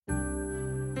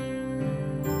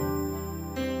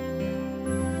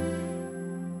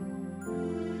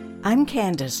I'm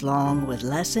Candace Long with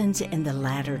Lessons in the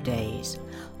Latter Days,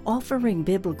 offering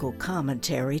biblical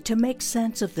commentary to make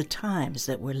sense of the times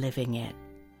that we're living in.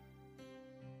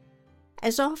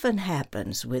 As often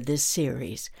happens with this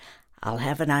series, I'll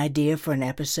have an idea for an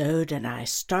episode and I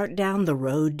start down the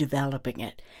road developing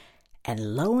it.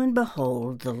 And lo and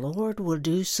behold, the Lord will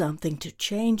do something to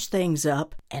change things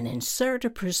up and insert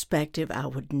a perspective I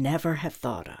would never have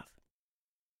thought of.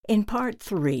 In Part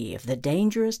 3 of The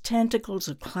Dangerous Tentacles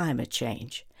of Climate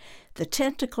Change, the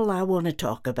tentacle I want to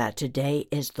talk about today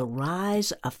is the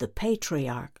rise of the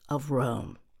Patriarch of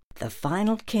Rome, the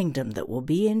final kingdom that will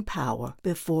be in power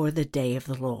before the day of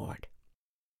the Lord.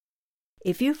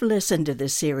 If you've listened to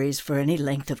this series for any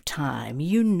length of time,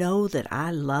 you know that I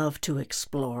love to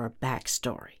explore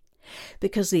backstory,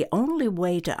 because the only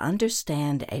way to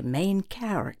understand a main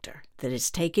character that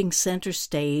is taking center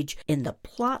stage in the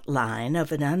plot line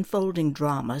of an unfolding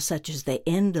drama such as the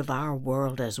end of our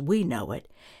world as we know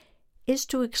it is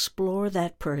to explore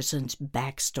that person's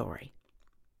backstory.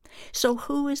 So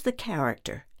who is the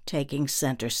character taking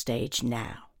center stage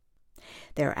now?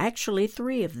 There are actually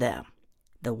three of them: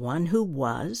 the one who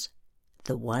was,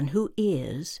 the one who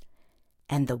is,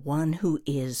 and the one who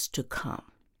is to come.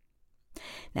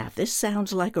 Now, if this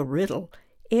sounds like a riddle,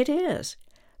 it is,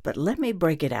 but let me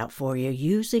break it out for you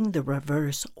using the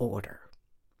reverse order.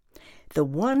 The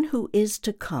one who is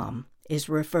to come is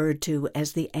referred to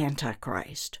as the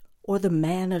Antichrist, or the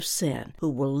man of sin, who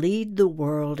will lead the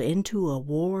world into a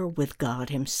war with God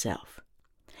himself.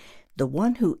 The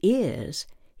one who is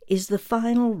the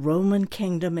final Roman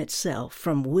kingdom itself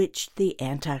from which the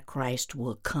Antichrist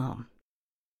will come.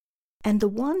 And the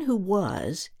one who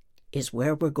was is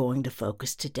where we're going to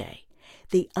focus today.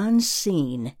 The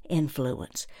unseen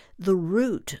influence, the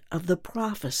root of the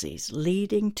prophecies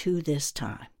leading to this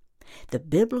time. The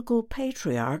biblical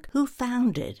patriarch who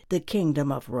founded the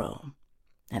kingdom of Rome.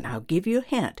 And I'll give you a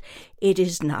hint, it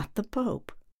is not the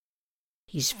Pope.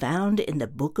 He's found in the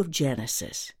book of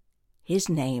Genesis. His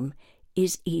name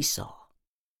is Esau.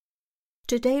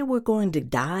 Today we're going to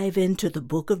dive into the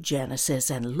book of Genesis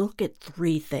and look at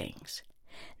three things.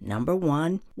 Number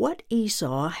one, what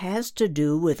Esau has to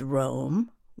do with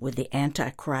Rome, with the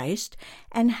Antichrist,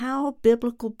 and how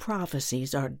biblical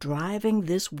prophecies are driving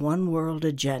this one-world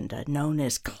agenda known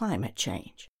as climate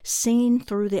change, seen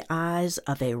through the eyes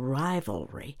of a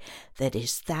rivalry that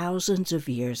is thousands of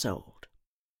years old.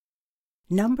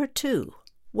 Number two,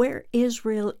 where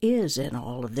Israel is in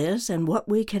all of this and what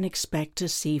we can expect to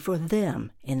see for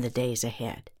them in the days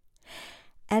ahead.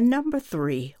 And number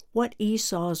three, what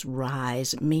Esau's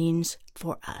rise means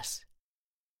for us.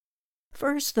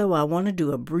 First, though, I want to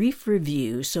do a brief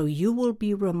review so you will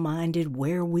be reminded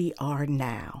where we are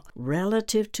now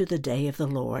relative to the day of the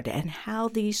Lord and how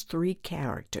these three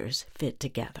characters fit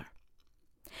together.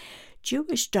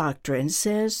 Jewish doctrine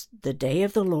says the day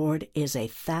of the Lord is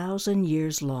 1,000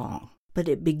 years long, but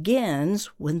it begins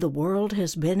when the world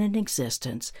has been in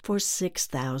existence for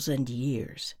 6,000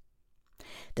 years.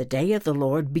 The day of the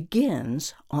Lord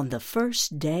begins on the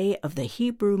first day of the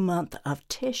Hebrew month of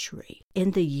Tishri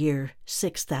in the year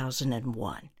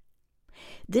 6001.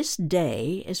 This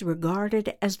day is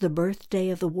regarded as the birthday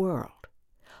of the world,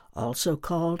 also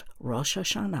called Rosh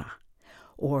Hashanah,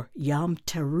 or Yom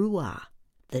Teruah,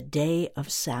 the day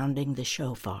of sounding the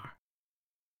shofar.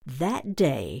 That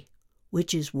day,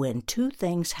 which is when two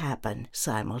things happen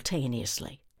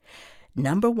simultaneously.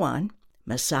 Number one,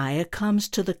 Messiah comes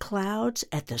to the clouds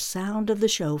at the sound of the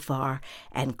shofar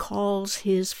and calls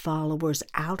his followers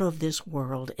out of this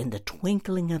world in the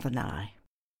twinkling of an eye.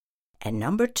 And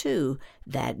number two,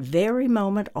 that very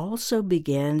moment also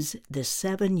begins the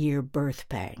 7-year birth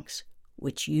pangs,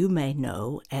 which you may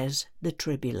know as the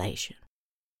tribulation.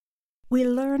 We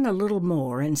learn a little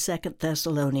more in 2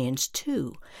 Thessalonians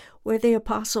 2, where the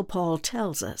Apostle Paul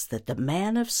tells us that the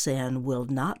man of sin will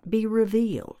not be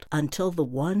revealed until the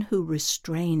one who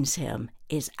restrains him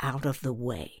is out of the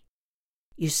way.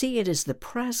 You see, it is the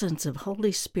presence of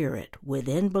Holy Spirit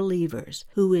within believers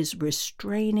who is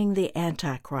restraining the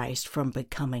Antichrist from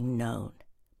becoming known.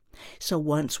 So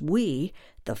once we,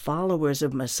 the followers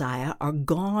of Messiah, are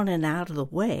gone and out of the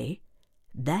way,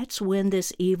 that's when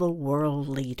this evil world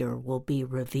leader will be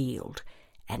revealed,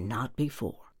 and not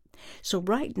before. So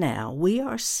right now, we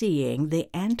are seeing the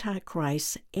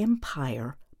Antichrist's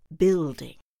empire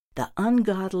building, the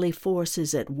ungodly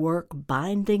forces at work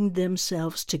binding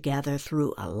themselves together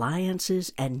through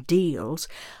alliances and deals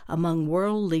among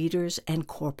world leaders and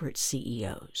corporate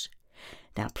CEOs.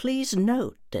 Now, please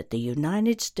note that the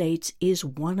United States is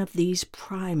one of these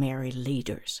primary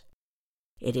leaders.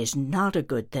 It is not a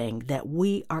good thing that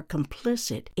we are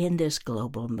complicit in this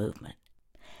global movement.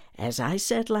 As I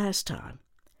said last time,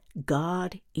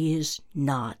 God is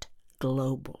not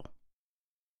global.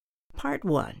 Part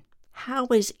 1. How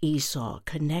is Esau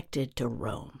connected to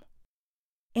Rome?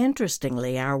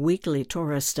 Interestingly, our weekly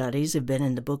Torah studies have been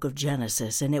in the book of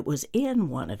Genesis, and it was in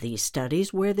one of these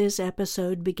studies where this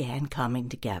episode began coming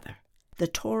together. The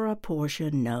Torah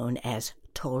portion known as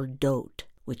Toldot,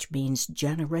 which means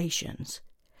generations,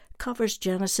 covers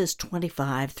Genesis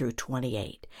 25 through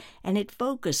 28, and it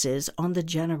focuses on the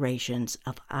generations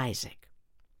of Isaac.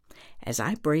 As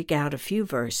I break out a few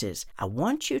verses, I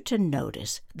want you to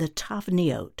notice the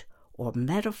tavniot, or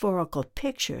metaphorical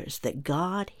pictures that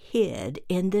God hid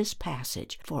in this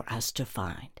passage for us to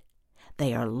find.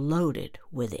 They are loaded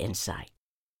with insight.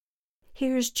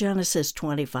 Here's Genesis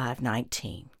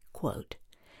 25:19, quote,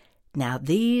 "Now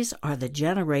these are the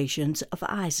generations of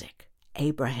Isaac,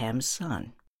 Abraham's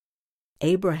son.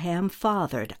 Abraham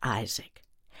fathered Isaac,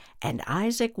 and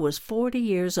Isaac was 40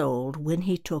 years old when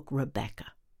he took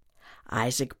Rebekah.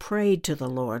 Isaac prayed to the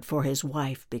Lord for his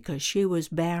wife because she was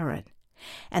barren,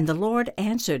 and the Lord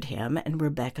answered him, and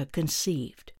Rebekah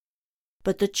conceived.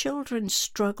 But the children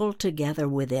struggled together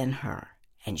within her,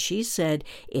 and she said,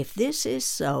 'If this is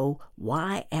so,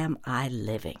 why am I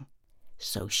living?'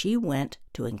 So she went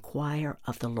to inquire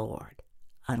of the Lord."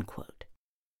 Unquote.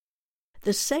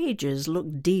 The sages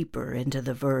look deeper into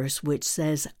the verse which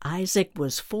says Isaac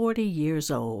was 40 years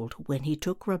old when he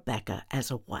took Rebekah as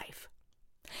a wife.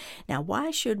 Now,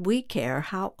 why should we care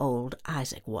how old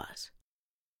Isaac was?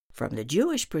 From the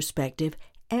Jewish perspective,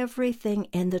 everything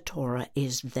in the Torah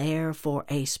is there for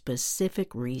a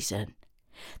specific reason.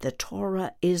 The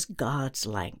Torah is God's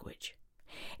language.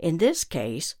 In this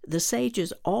case, the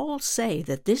sages all say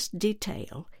that this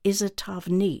detail is a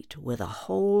tavnit with a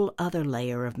whole other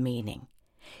layer of meaning.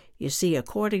 You see,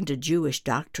 according to Jewish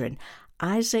doctrine,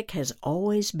 Isaac has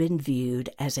always been viewed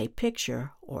as a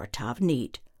picture, or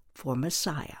tavnit, for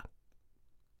Messiah.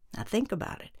 Now think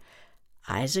about it.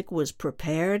 Isaac was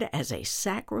prepared as a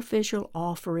sacrificial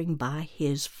offering by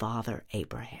his father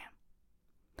Abraham.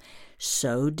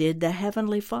 So did the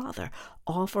Heavenly Father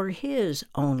offer his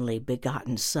only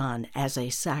begotten Son as a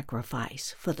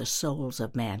sacrifice for the souls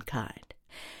of mankind.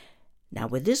 Now,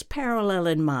 with this parallel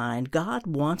in mind, God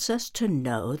wants us to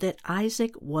know that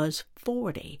Isaac was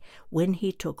 40 when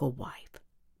he took a wife.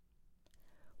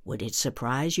 Would it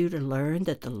surprise you to learn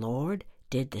that the Lord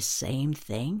did the same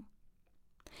thing?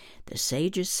 The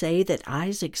sages say that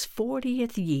Isaac's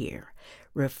 40th year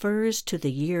refers to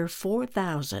the year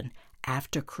 4000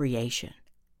 after creation,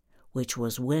 which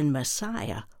was when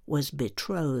Messiah was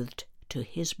betrothed to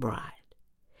his bride,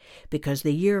 because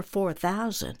the year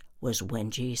 4000 was when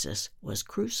Jesus was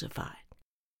crucified.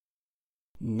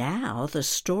 Now the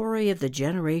story of the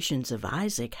generations of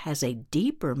Isaac has a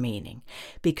deeper meaning,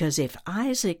 because if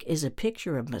Isaac is a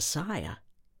picture of Messiah,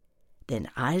 then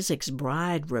Isaac's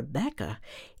bride Rebekah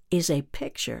is a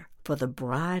picture for the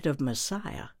bride of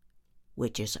Messiah,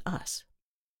 which is us.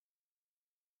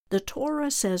 The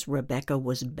Torah says Rebekah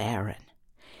was barren.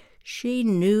 She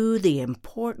knew the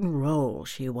important role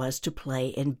she was to play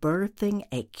in birthing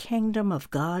a kingdom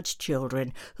of God's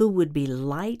children who would be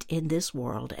light in this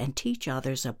world and teach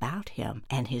others about him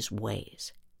and his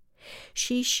ways.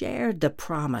 She shared the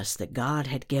promise that God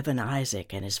had given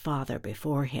Isaac and his father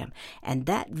before him, and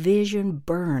that vision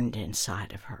burned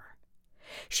inside of her.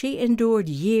 She endured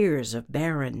years of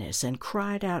barrenness and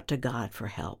cried out to God for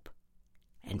help.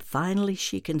 And finally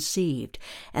she conceived,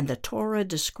 and the Torah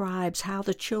describes how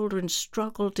the children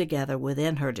struggled together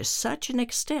within her to such an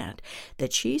extent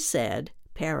that she said,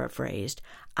 paraphrased,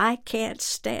 "I can't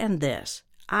stand this.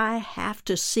 I have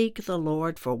to seek the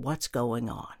Lord for what's going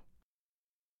on."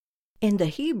 In the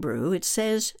Hebrew, it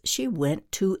says she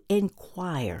went to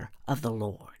inquire of the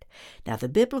Lord. Now, the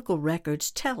biblical records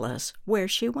tell us where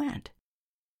she went.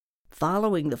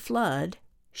 Following the flood,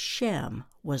 Shem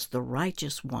was the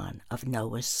righteous one of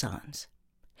Noah's sons.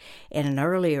 In an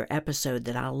earlier episode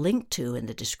that I'll link to in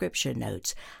the description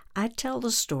notes, I tell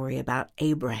the story about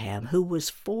Abraham, who was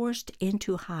forced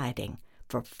into hiding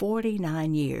for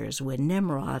 49 years when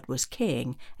Nimrod was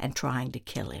king and trying to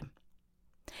kill him.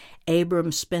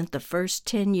 Abram spent the first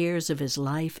 10 years of his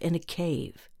life in a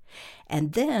cave,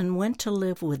 and then went to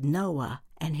live with Noah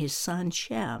and his son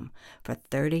Shem for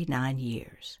 39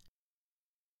 years.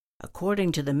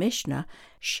 According to the Mishnah,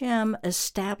 Shem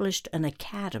established an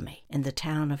academy in the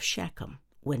town of Shechem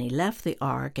when he left the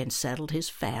ark and settled his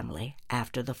family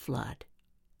after the flood.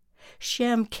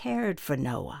 Shem cared for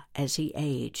Noah as he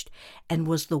aged and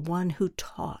was the one who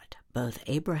taught both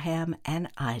Abraham and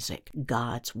Isaac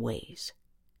God's ways.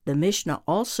 The Mishnah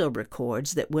also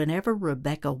records that whenever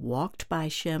Rebekah walked by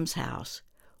Shem's house,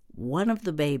 one of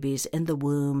the babies in the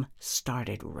womb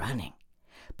started running.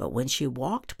 But when she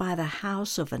walked by the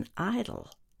house of an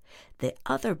idol, the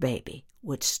other baby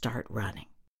would start running.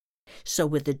 So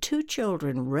with the two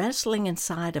children wrestling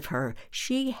inside of her,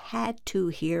 she had to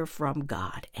hear from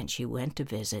God, and she went to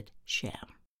visit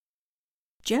Shem.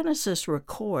 Genesis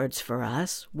records for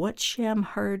us what Shem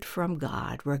heard from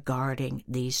God regarding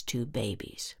these two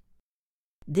babies.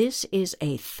 This is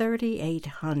a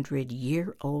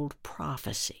 3,800-year-old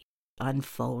prophecy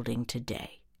unfolding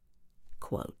today.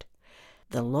 Quote,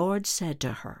 "The Lord said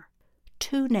to her,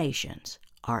 2 nations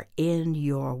are in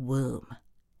your womb,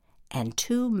 and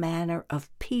 2 manner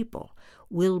of people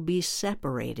will be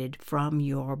separated from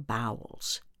your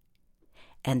bowels.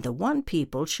 And the one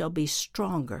people shall be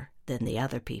stronger than the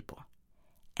other people,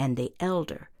 and the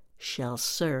elder shall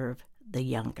serve the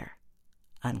younger."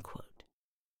 Unquote.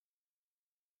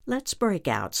 Let's break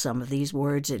out some of these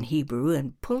words in Hebrew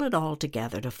and pull it all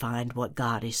together to find what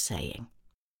God is saying.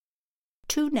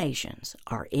 2 nations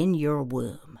are in your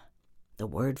womb. The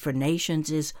word for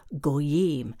nations is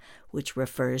goyim, which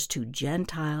refers to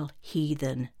Gentile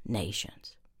heathen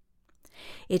nations.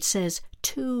 It says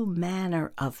 2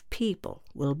 manner of people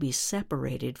will be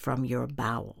separated from your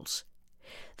bowels.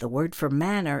 The word for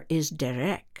manner is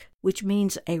derek, which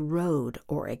means a road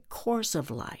or a course of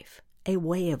life, a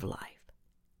way of life.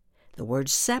 The word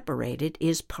separated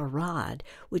is parad,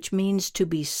 which means to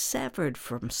be severed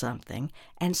from something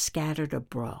and scattered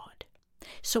abroad.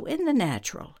 So in the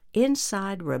natural,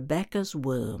 inside Rebekah's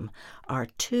womb are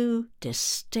 2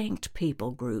 distinct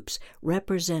people groups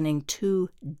representing 2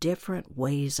 different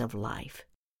ways of life.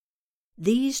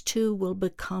 These 2 will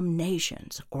become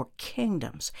nations or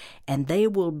kingdoms, and they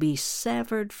will be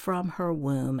severed from her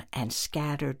womb and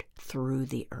scattered through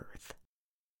the earth.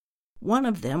 One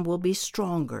of them will be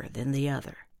stronger than the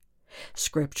other.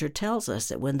 Scripture tells us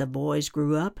that when the boys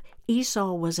grew up,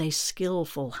 Esau was a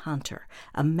skillful hunter,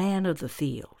 a man of the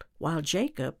field, while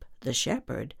Jacob, the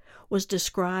shepherd, was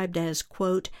described as,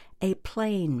 quote, "a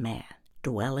plain man,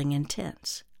 dwelling in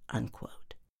tents,"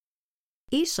 unquote.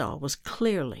 Esau was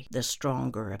clearly the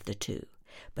stronger of the 2,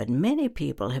 but many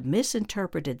people have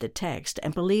misinterpreted the text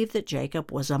and believe that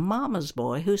Jacob was a mama's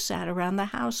boy who sat around the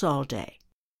house all day.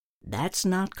 That's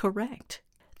not correct.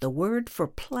 The word for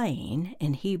plain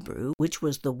in Hebrew, which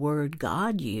was the word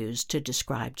God used to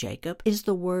describe Jacob, is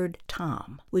the word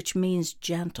tam, which means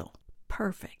gentle,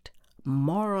 perfect,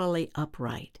 morally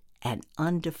upright, and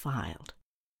undefiled.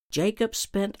 Jacob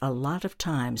spent a lot of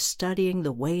time studying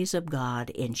the ways of God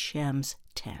in Shem's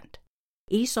tent.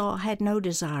 Esau had no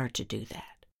desire to do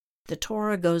that. The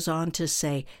Torah goes on to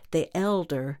say, "The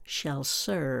elder shall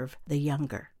serve the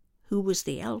younger." Who was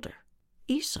the elder?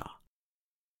 Esau.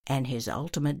 And his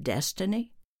ultimate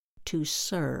destiny? To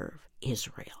serve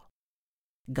Israel.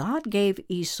 God gave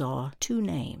Esau 2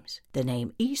 names. The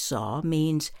name Esau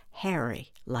means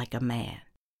hairy, like a man.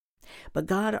 But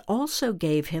God also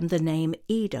gave him the name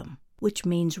Edom, which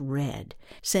means red,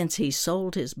 since he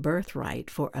sold his birthright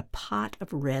for a pot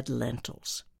of red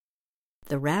lentils.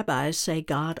 The rabbis say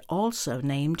God also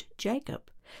named Jacob.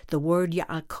 The word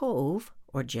Yaakov,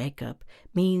 or Jacob,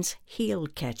 means heel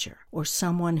catcher, or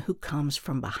someone who comes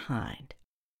from behind.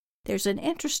 There's an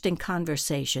interesting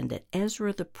conversation that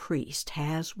Ezra the priest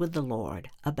has with the Lord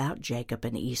about Jacob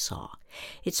and Esau.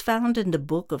 It's found in the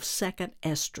book of 2nd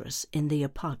Esdras in the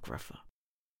Apocrypha.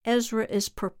 Ezra is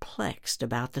perplexed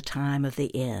about the time of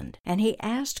the end, and he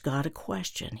asked God a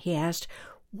question. He asked,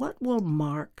 "What will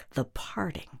mark the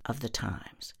parting of the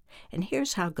times?" And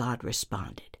here's how God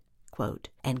responded. Quote,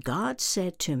 "And God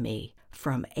said to me,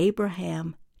 from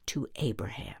Abraham to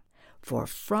Abraham, for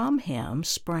from him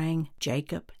sprang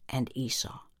Jacob and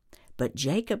Esau. But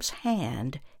Jacob's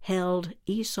hand held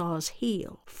Esau's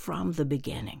heel from the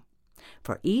beginning.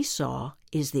 For Esau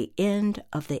is the end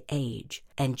of the age,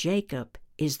 and Jacob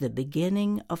is the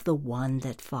beginning of the one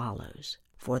that follows.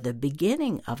 For the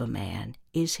beginning of a man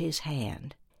is his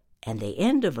hand, and the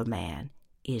end of a man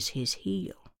is his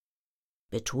heel.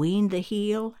 Between the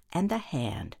heel and the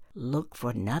hand, look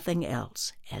for nothing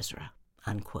else, Ezra."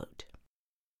 Unquote.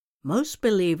 Most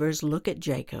believers look at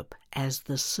Jacob as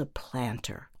the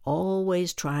supplanter,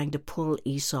 always trying to pull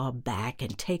Esau back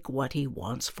and take what he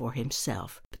wants for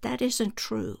himself. But that isn't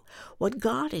true. What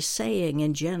God is saying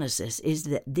in Genesis is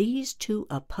that these 2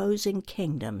 opposing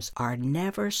kingdoms are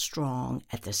never strong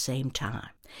at the same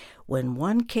time. When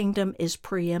one kingdom is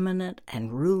preeminent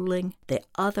and ruling, the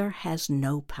other has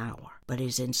no power, but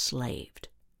is enslaved,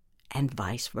 and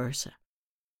vice versa.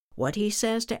 What he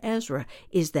says to Ezra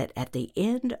is that at the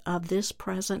end of this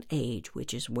present age,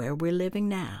 which is where we're living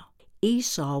now,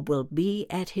 Esau will be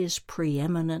at his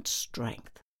preeminent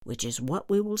strength. which is what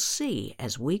we will see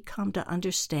as we come to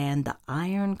understand the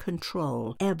iron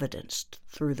control evidenced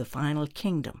through the final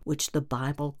kingdom, which the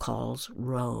Bible calls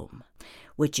Rome,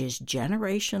 which is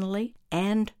generationally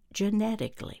and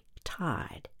genetically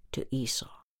tied to Esau.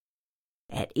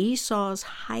 At Esau's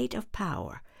height of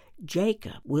power,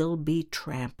 Jacob will be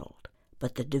trampled,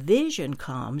 but the division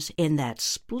comes in that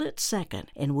split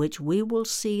second in which we will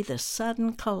see the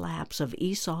sudden collapse of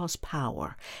Esau's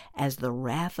power as the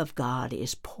wrath of God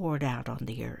is poured out on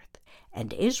the earth,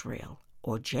 and Israel,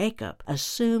 or Jacob,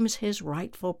 assumes his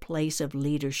rightful place of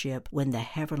leadership when the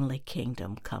heavenly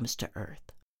kingdom comes to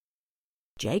earth.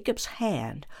 Jacob's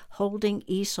hand holding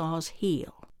Esau's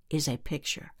heel is a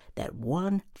picture that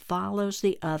one follows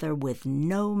the other with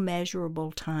no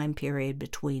measurable time period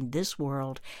between this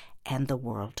world and the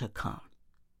world to come.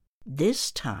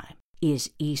 This time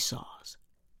is Esau's.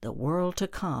 The world to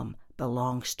come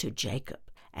belongs to Jacob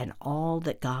and all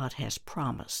that God has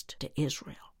promised to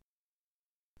Israel.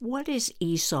 What is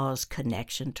Esau's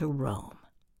connection to Rome?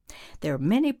 There are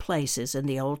many places in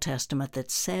the Old Testament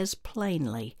that says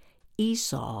plainly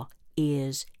Esau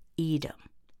is Edom.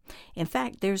 In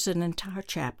fact, there's an entire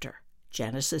chapter,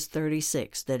 Genesis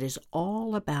 36, that is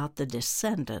all about the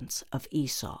descendants of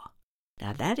Esau.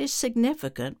 Now, that is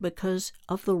significant because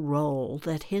of the role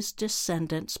that his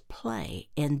descendants play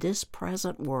in this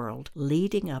present world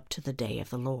leading up to the day of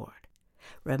the Lord.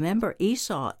 Remember,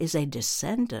 Esau is a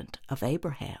descendant of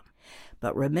Abraham.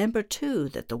 But remember, too,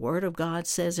 that the Word of God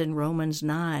says in Romans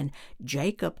 9,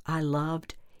 Jacob I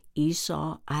loved,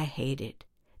 Esau I hated.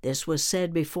 This was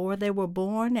said before they were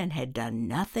born and had done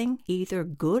nothing, either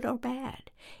good or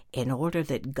bad, in order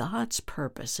that God's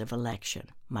purpose of election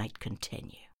might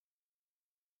continue.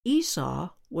 Esau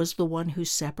was the one who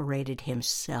separated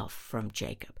himself from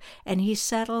Jacob, and he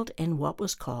settled in what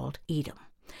was called Edom.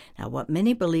 Now, what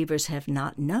many believers have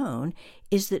not known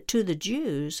is that to the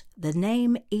Jews, the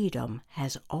name Edom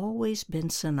has always been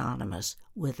synonymous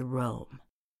with Rome.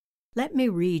 Let me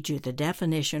read you the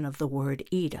definition of the word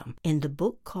Edom in the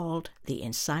book called The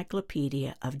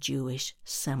Encyclopedia of Jewish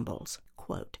Symbols.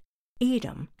 Quote,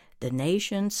 Edom, the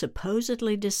nation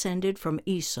supposedly descended from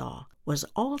Esau, was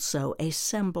also a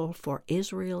symbol for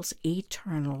Israel's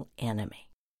eternal enemy.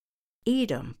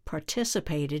 Edom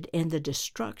participated in the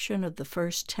destruction of the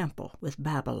first temple with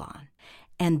Babylon,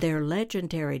 and their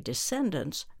legendary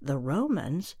descendants, the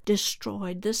Romans,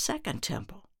 destroyed the second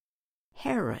temple.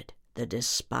 Herod, the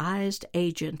despised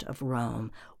agent of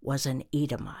Rome, was an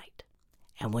Edomite,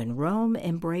 and when Rome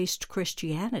embraced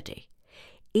Christianity,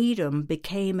 Edom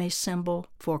became a symbol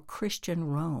for Christian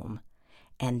Rome,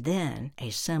 and then a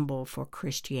symbol for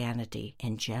Christianity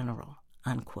in general.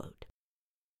 Unquote.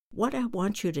 What I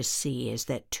want you to see is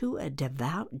that to a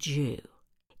devout Jew,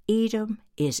 Edom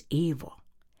is evil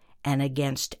and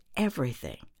against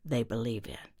everything they believe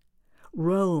in.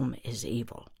 Rome is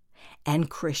evil, and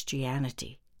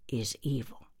Christianity is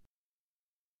evil.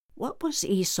 What was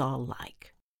Esau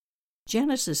like?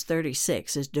 Genesis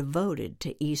 36 is devoted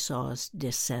to Esau's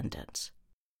descendants.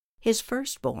 His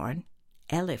firstborn,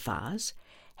 Eliphaz,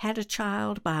 had a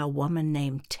child by a woman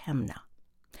named Timnah.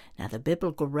 Now, the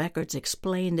biblical records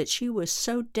explain that she was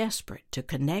so desperate to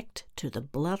connect to the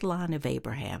bloodline of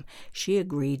Abraham, she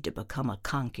agreed to become a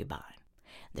concubine.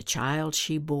 The child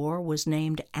she bore was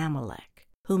named Amalek,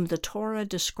 whom the Torah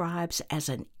describes as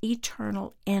an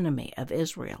eternal enemy of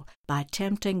Israel by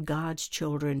tempting God's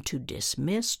children to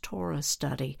dismiss Torah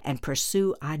study and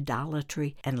pursue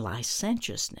idolatry and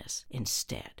licentiousness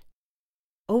instead.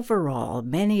 Overall,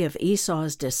 many of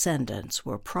Esau's descendants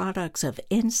were products of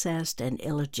incest and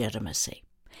illegitimacy.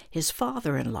 His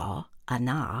father-in-law,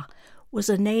 Anah, was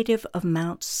a native of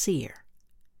Mount Seir.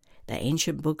 The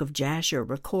ancient book of Jasher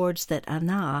records that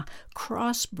Anah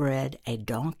crossbred a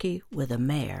donkey with a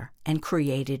mare and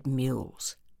created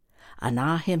mules.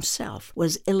 Anah himself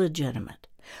was illegitimate,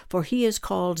 for he is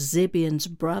called Zibeon's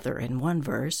brother in one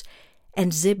verse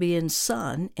and Zibeon's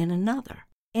son in another,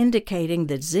 indicating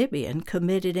that Zibeon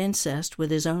committed incest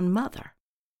with his own mother.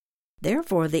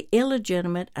 Therefore, the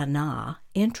illegitimate Anah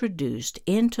introduced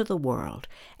into the world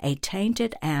a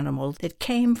tainted animal that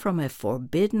came from a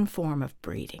forbidden form of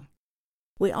breeding.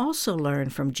 We also learn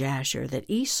from Jasher that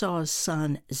Esau's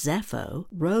son Zepho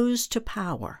rose to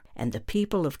power, and the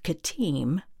people of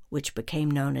Kittim, which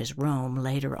became known as Rome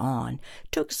later on,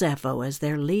 took Zepho as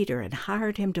their leader and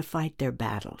hired him to fight their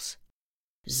battles.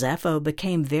 Zepho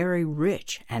became very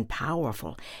rich and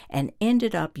powerful and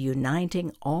ended up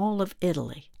uniting all of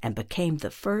Italy and became the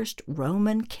first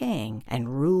Roman king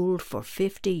and ruled for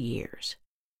 50 years.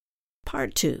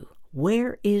 Part 2.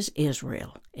 Where is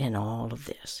Israel in all of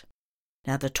this?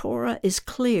 Now the Torah is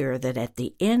clear that at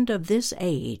the end of this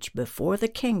age, before the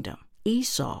kingdom,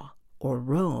 Esau, or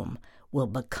Rome, will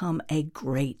become a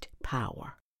great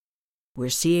power. We're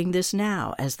seeing this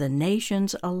now as the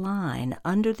nations align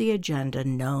under the agenda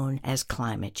known as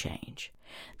climate change.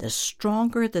 The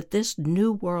stronger that this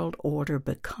new world order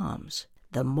becomes,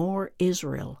 the more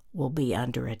Israel will be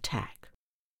under attack.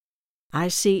 I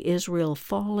see Israel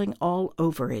falling all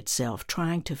over itself,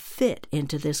 trying to fit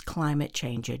into this climate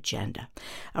change agenda.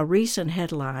 A recent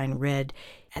headline read,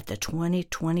 at the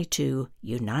 2022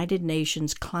 United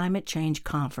Nations Climate Change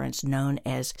Conference known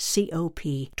as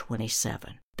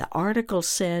COP27. The article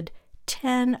said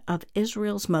 10 of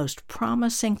Israel's most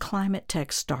promising climate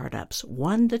tech startups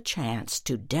won the chance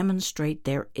to demonstrate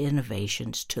their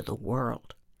innovations to the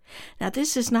world. Now,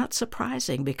 this is not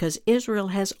surprising because Israel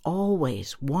has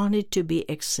always wanted to be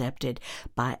accepted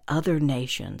by other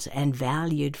nations and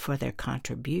valued for their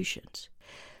contributions.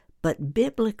 But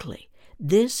biblically,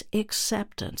 this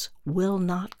acceptance will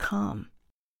not come.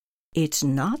 It's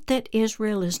not that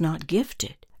Israel is not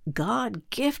gifted. God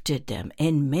gifted them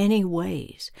in many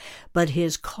ways, but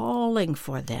his calling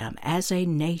for them as a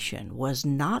nation was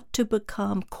not to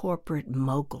become corporate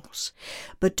moguls,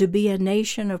 but to be a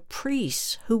nation of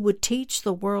priests who would teach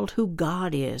the world who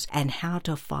God is and how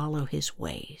to follow his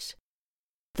ways.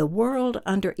 The world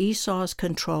under Esau's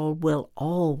control will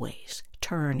always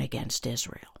turn against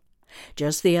Israel.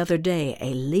 Just the other day,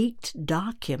 a leaked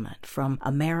document from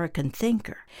American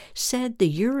Thinker said the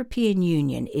European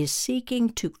Union is seeking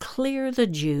to clear the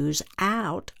Jews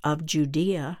out of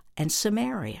Judea and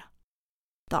Samaria.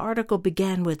 The article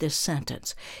began with this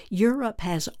sentence: Europe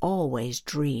has always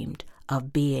dreamed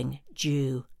of being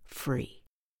Jew-free.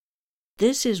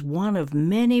 This is one of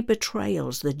many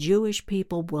betrayals the Jewish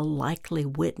people will likely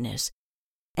witness.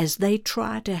 As they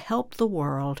try to help the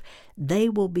world, they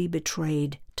will be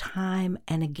betrayed time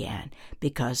and again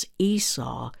because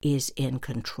Esau is in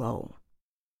control.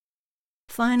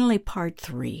 Finally, part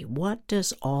 3, what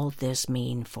does all this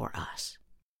mean for us?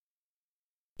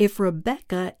 If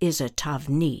Rebekah is a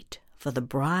tavnit for the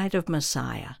bride of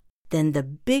Messiah, then the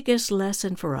biggest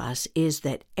lesson for us is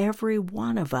that every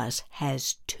one of us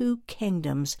has two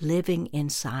kingdoms living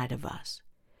inside of us.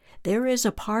 There is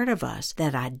a part of us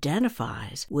that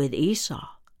identifies with Esau.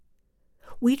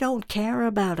 We don't care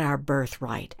about our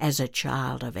birthright as a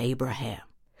child of Abraham.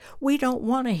 We don't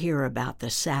want to hear about the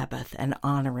Sabbath and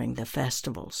honoring the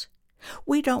festivals.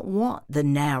 We don't want the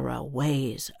narrow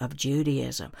ways of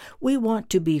Judaism. We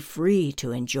want to be free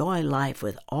to enjoy life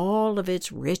with all of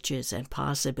its riches and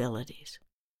possibilities.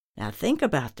 Now think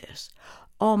about this.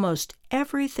 Almost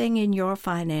everything in your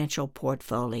financial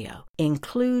portfolio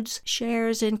includes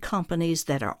shares in companies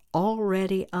that are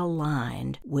already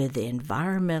aligned with the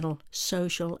environmental,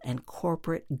 social, and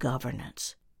corporate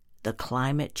governance, the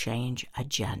climate change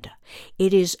agenda.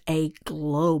 It is a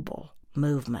global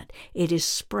movement. It is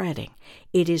spreading.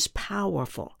 It is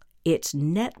powerful. Its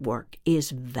network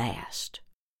is vast.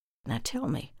 Now tell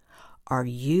me, are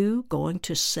you going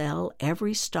to sell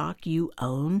every stock you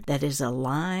own that is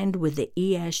aligned with the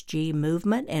ESG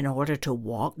movement in order to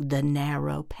walk the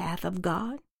narrow path of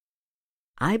God?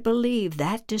 I believe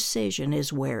that decision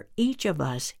is where each of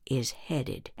us is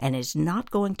headed, and is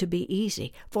not going to be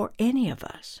easy for any of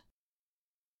us.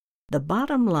 The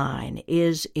bottom line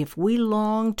is, if we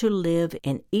long to live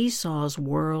in Esau's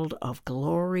world of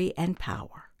glory and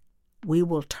power, we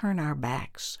will turn our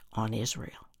backs on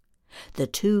Israel. The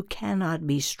two cannot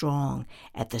be strong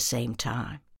at the same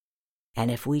time.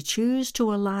 And if we choose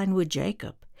to align with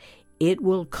Jacob, it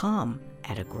will come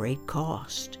at a great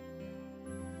cost.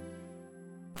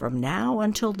 From now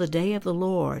until the day of the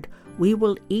Lord, we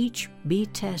will each be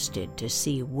tested to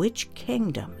see which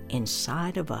kingdom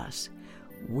inside of us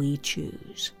we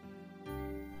choose.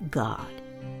 God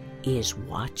is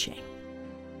watching.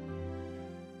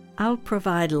 I'll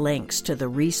provide links to the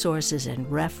resources and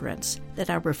reference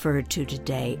that I referred to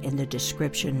today in the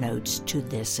description notes to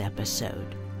this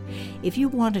episode. If you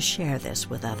want to share this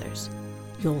with others,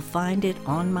 you'll find it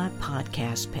on my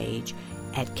podcast page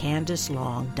at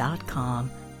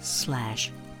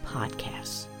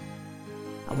candicelong.com/podcasts.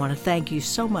 I want to thank you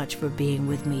so much for being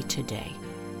with me today.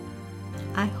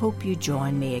 I hope you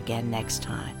join me again next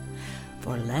time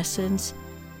for Lessons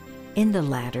in the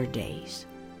Latter Days.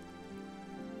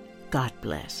 God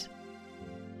bless.